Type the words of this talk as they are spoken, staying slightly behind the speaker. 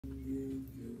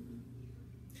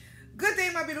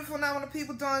my beautiful phenomenal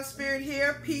people. Dawn Spirit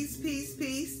here. Peace, peace,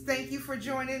 peace. Thank you for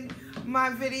joining my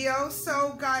video.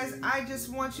 So guys, I just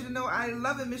want you to know I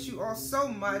love and miss you all so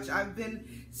much. I've been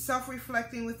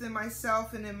self-reflecting within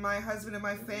myself and in my husband and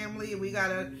my family. We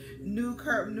got a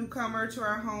newcomer to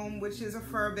our home, which is a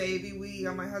fur baby.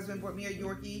 My husband bought me a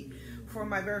Yorkie for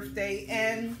my birthday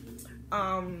and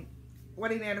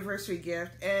wedding anniversary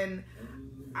gift. And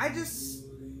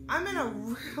I'm in a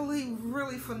really,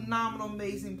 really phenomenal,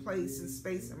 amazing place and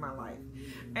space in my life.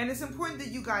 And it's important that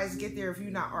you guys get there if you're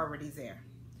not already there.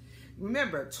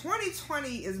 Remember,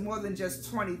 2020 is more than just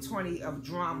 2020 of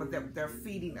drama that they're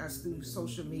feeding us through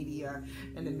social media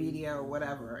and the media or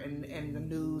whatever, and the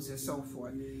news and so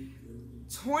forth.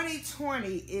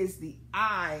 2020 is the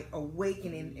eye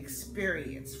awakening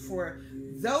experience for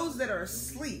those that are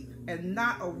asleep and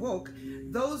not awoke,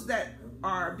 those that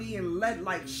are being led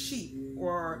like sheep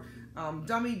or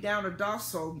dummied down or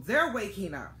docile. They're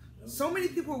waking up. So many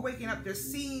people are waking up. They're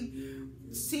seeing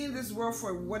this world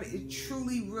for what it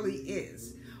truly, really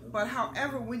is. But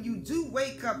however, when you do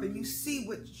wake up and you see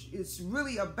what it's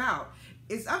really about,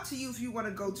 it's up to you if you want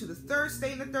to go to the third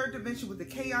state in the third dimension with the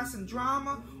chaos and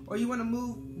drama, or you want to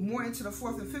move more into the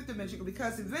fourth and fifth dimension,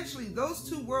 because eventually those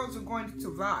two worlds are going to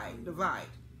divide.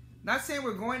 Not saying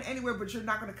we're going anywhere, but you're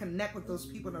not going to connect with those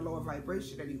people in a lower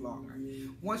vibration any longer.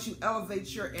 Once you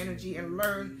elevate your energy and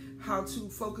learn how to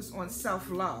focus on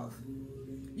self-love.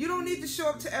 You don't need to show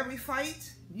up to every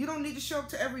fight. You don't need to show up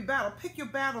to every battle. Pick your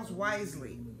battles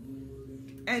wisely.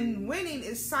 And winning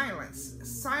is silence.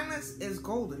 Silence is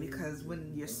golden, because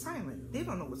when you're silent, they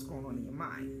don't know what's going on in your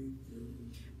mind.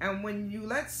 And when you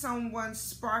let someone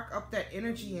spark up that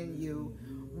energy in you,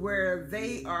 where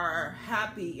they are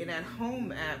happy and at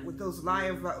home with those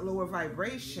lower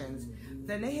vibrations,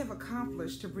 then they have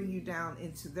accomplished to bring you down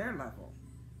into their level.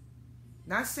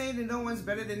 Not saying that no one's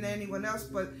better than anyone else,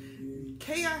 but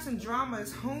chaos and drama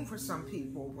is home for some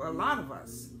people, a lot of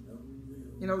us.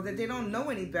 You know, that they don't know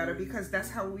any better because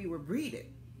that's how we were breeded.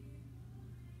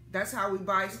 That's how we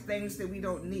buy things that we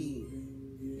don't need.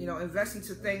 You know, invest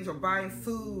into things, or buying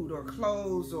food or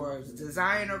clothes or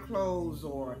designer clothes,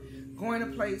 or going to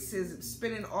places,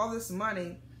 spending all this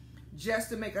money just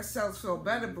to make ourselves feel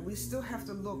better, but we still have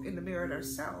to look in the mirror at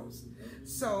ourselves.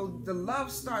 So the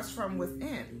love starts from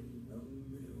within.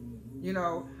 You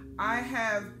know,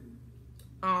 I'm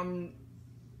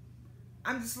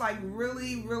just like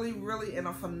really, really, really in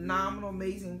a phenomenal,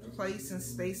 amazing place and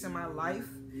space in my life.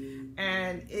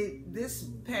 And this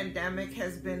pandemic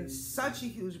has been such a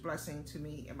huge blessing to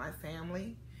me and my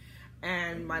family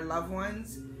and my loved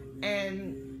ones.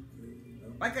 And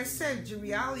like I said,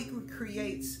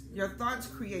 your thoughts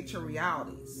create your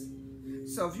realities.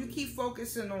 So if you keep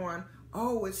focusing on,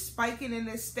 oh, it's spiking in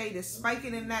this state, it's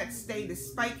spiking in that state, it's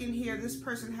spiking here, this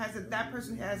person has it, that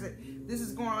person has it, this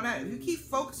is going on that. If you keep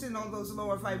focusing on those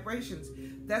lower vibrations,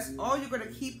 that's all you're going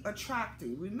to keep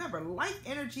attracting. Remember, like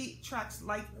energy attracts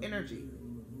like energy.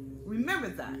 Remember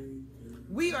that.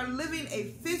 We are living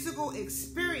a physical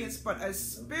experience, but a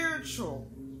spiritual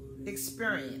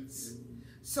experience.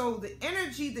 So the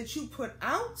energy that you put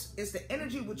out is the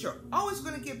energy which you're always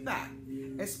going to get back.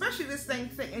 Especially this thing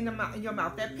in your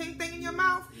mouth. That pink thing in your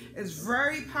mouth is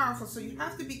very powerful. So you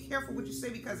have to be careful what you say,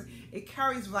 because it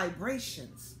carries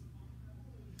vibrations.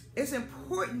 It's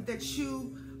important that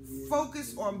you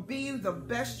focus on being the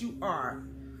best you are.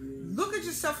 Look at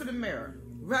yourself in the mirror.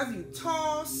 Whether you're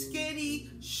tall, skinny,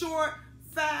 short,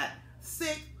 fat,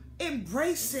 thick,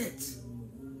 embrace it.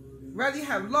 Whether you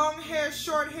have long hair,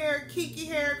 short hair, kinky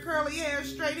hair, curly hair,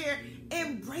 straight hair,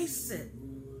 embrace it.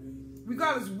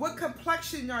 Regardless what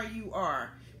complexion you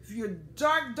are. If you're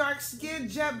dark skin,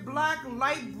 jet black,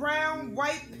 light brown,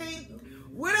 white, pink,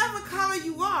 whatever color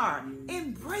you are,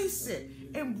 embrace it.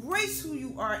 Embrace who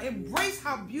you are. Embrace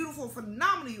how beautiful,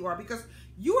 phenomenal you are, because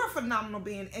you are a phenomenal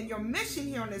being, and your mission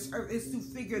here on this earth is to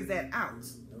figure that out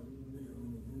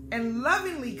and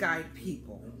lovingly guide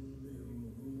people.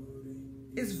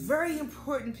 It's very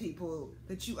important, people,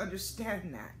 that you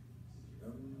understand that.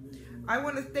 I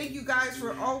want to thank you guys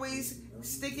for always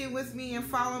sticking with me and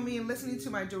following me and listening to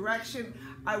my direction.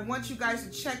 I want you guys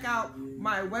to check out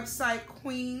my website,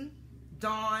 Queen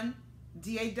Dawn,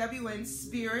 D-A-W-N,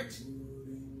 Spirit.com.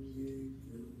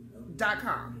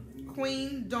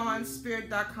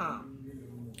 QueenDawnSpirit.com.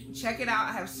 Check it out.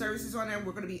 I have services on there.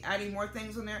 We're going to be adding more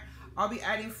things on there. I'll be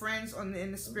adding friends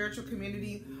in the spiritual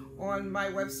community on my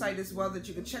website as well, that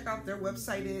you can check out their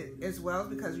website as well,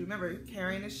 because remember,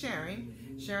 caring is sharing.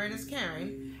 Sharing is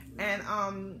caring. And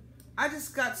I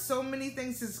just got so many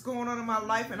things that's going on in my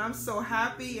life, and I'm so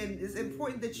happy, and it's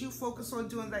important that you focus on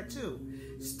doing that too.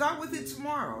 Start with it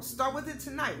tomorrow. Start with it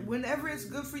tonight. Whenever it's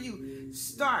good for you,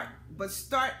 start. But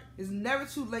start is never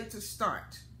too late to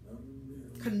start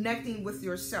connecting with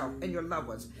yourself and your loved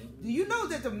ones. Do you know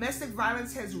that domestic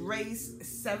violence has raised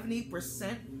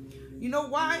 70%? You know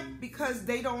why? Because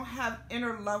they don't have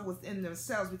inner love within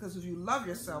themselves. Because if you love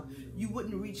yourself, you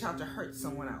wouldn't reach out to hurt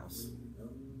someone else.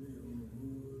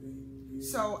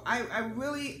 So I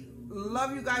really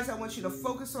love you guys. I want you to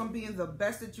focus on being the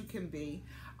best that you can be.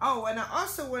 Oh, and I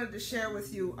also wanted to share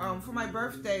with you, for my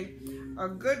birthday, a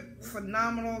good,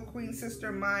 phenomenal queen sister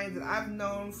of mine that I've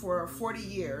known for 40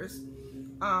 years.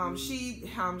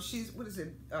 She's, what is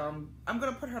it? I'm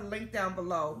going to put her link down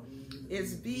below.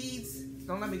 It's Beads.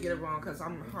 Don't let me get it wrong because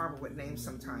I'm horrible with names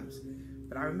sometimes.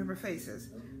 But I remember faces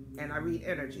and I read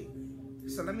energy.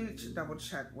 So let me double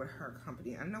check with her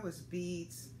company. I know it's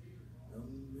Beads.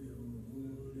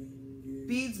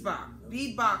 BEAD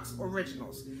BOX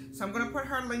Originals. So I'm going to put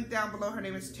her link down below. Her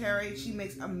name is Terry. She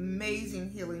makes amazing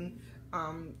healing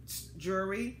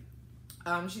jewelry.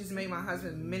 She's made my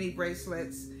husband many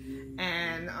bracelets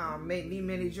and made me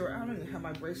many jewelry. I don't even have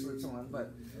my bracelets on,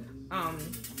 but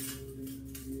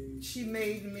she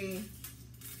made me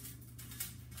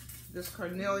this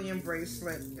carnelian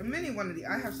bracelet. And many one of the,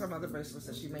 I have some other bracelets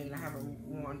that she made and I haven't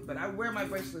worn, but I wear my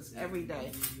bracelets every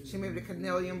day. She made me the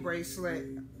carnelian bracelet.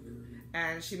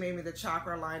 And she made me the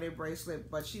chakra lining bracelet,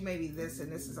 but she made me this,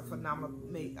 and this is a phenomenal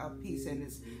piece, and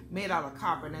it's made out of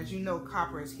copper. And as you know,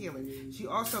 copper is healing. She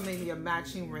also made me a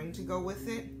matching ring to go with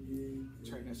it.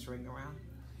 Turn this ring around.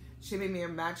 She made me a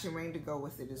matching ring to go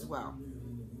with it as well.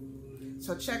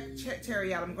 So check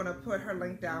Terry out. I'm going to put her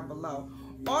link down below.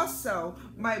 Also,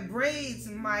 my braids,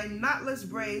 my knotless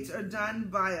braids are done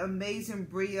by Amazing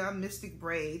BRIHA Mystic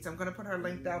Braids. I'm going to put her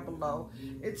link down below.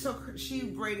 She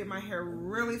braided my hair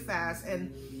really fast.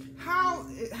 And how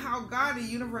God, the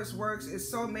universe works is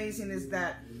so amazing is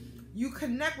that you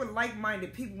connect with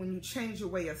like-minded people when you change your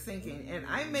way of thinking. And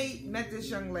I met this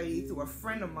young lady through a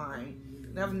friend of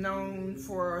mine that I've known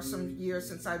for some years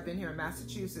since I've been here in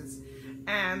Massachusetts.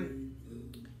 And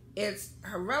it's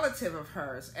a relative of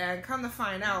hers, and come to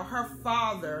find out, her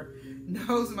father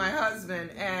knows my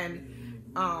husband, and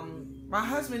my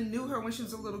husband knew her when she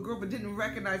was a little girl, but didn't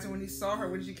recognize her when he saw her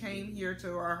when she came here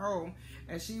to our home.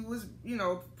 And she was, you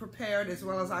know, prepared as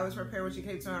well as I was prepared when she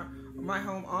came to my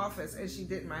home office, and she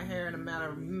did my hair in a matter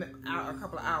of a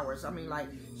couple of hours. I mean, like,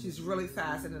 she's really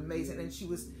fast and amazing, and she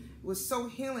was so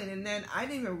healing. And then I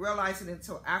didn't even realize it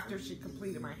until after she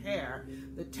completed my hair,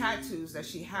 the tattoos that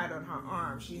she had on her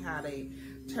arm. She had a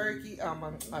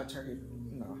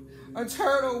a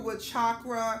turtle with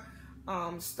chakra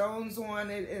stones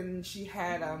on it, and she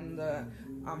had the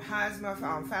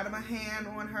Fatima hand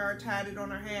on her, tatted on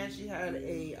her hand. She had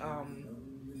a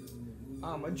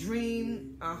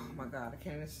dream. Oh my God, I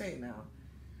can't even say it now.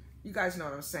 You guys know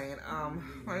what I'm saying.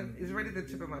 It's right at the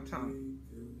tip of my tongue.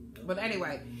 But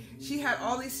anyway, she had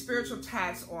all these spiritual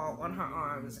tats on her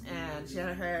arms, and she had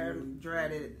her hair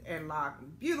dreaded and locked.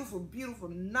 Beautiful, beautiful,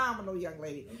 phenomenal young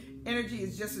lady. Energy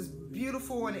is just as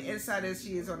beautiful on the inside as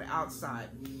she is on the outside.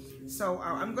 So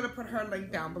I'm going to put her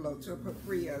link down below, to put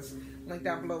BRIHA's link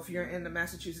down below if you're in the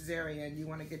Massachusetts area and you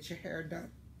want to get your hair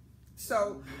done.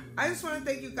 So I just want to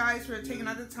thank you guys for taking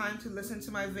out the time to listen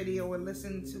to my video and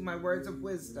listen to my words of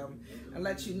wisdom, and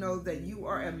let you know that you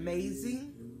are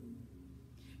amazing.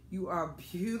 You are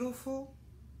beautiful,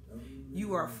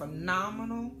 you are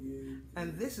phenomenal,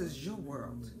 and this is your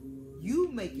world. You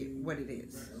make it what it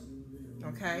is,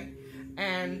 okay?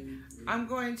 And I'm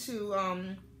going to,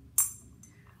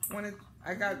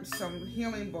 I got some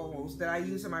healing bowls that I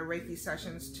use in my Reiki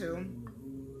sessions too.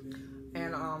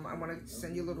 And I want to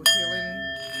send you a little healing.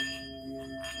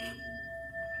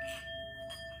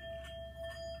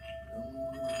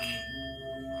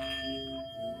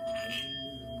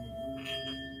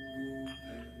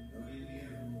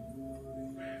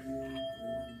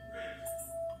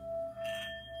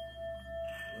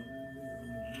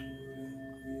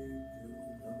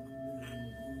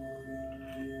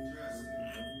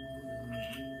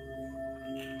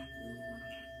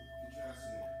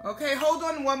 Okay, hold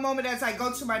on one moment as I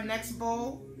go to my next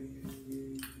bowl.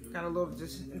 Got a little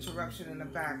interruption in the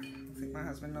back. I think my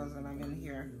husband knows that I'm in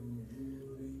here.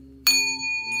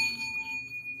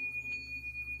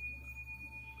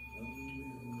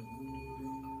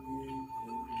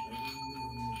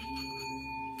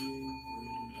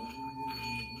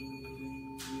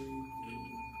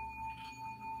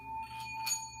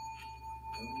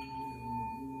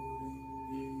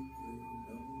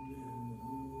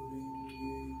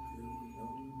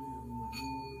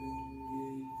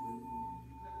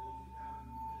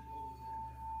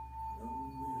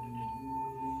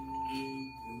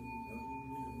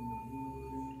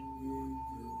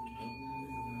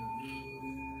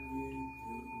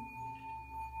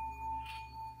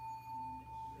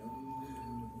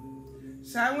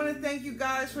 So I want to thank you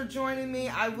guys for joining me.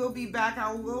 I will be back.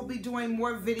 I will be doing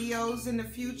more videos in the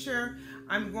future.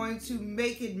 I'm going to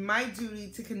make it my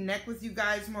duty to connect with you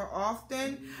guys more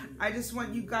often. I just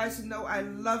want you guys to know I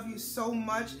love you so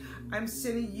much. I'm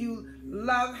sending you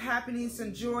love, happiness,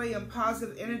 and joy, and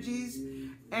positive energies,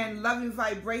 and loving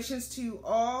vibrations to you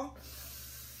all.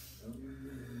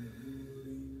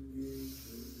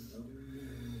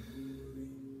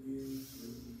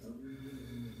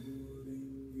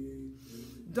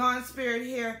 Dawn Spirit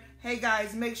here. Hey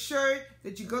guys, make sure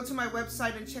that you go to my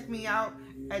website and check me out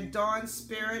at my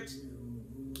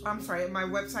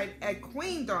website at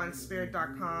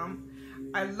queendawnspirit.com.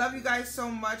 I love you guys so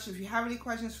much. If you have any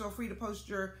questions, feel free to post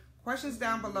your questions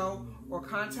down below or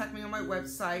contact me on my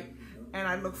website. And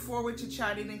I look forward to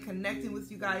chatting and connecting with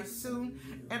you guys soon.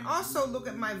 And also look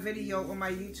at my video on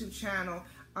my YouTube channel,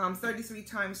 33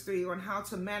 times 3, on how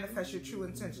to manifest your true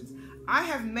intentions. I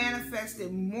have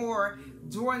manifested more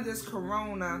during this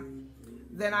corona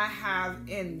than I have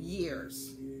in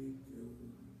years,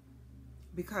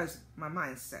 because my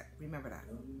mind's set. Remember that.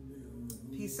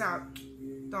 Peace out.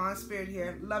 Dawn Spirit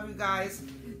here. Love you guys.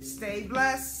 Stay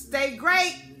blessed. Stay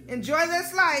great. Enjoy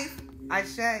this life.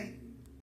 Ashe.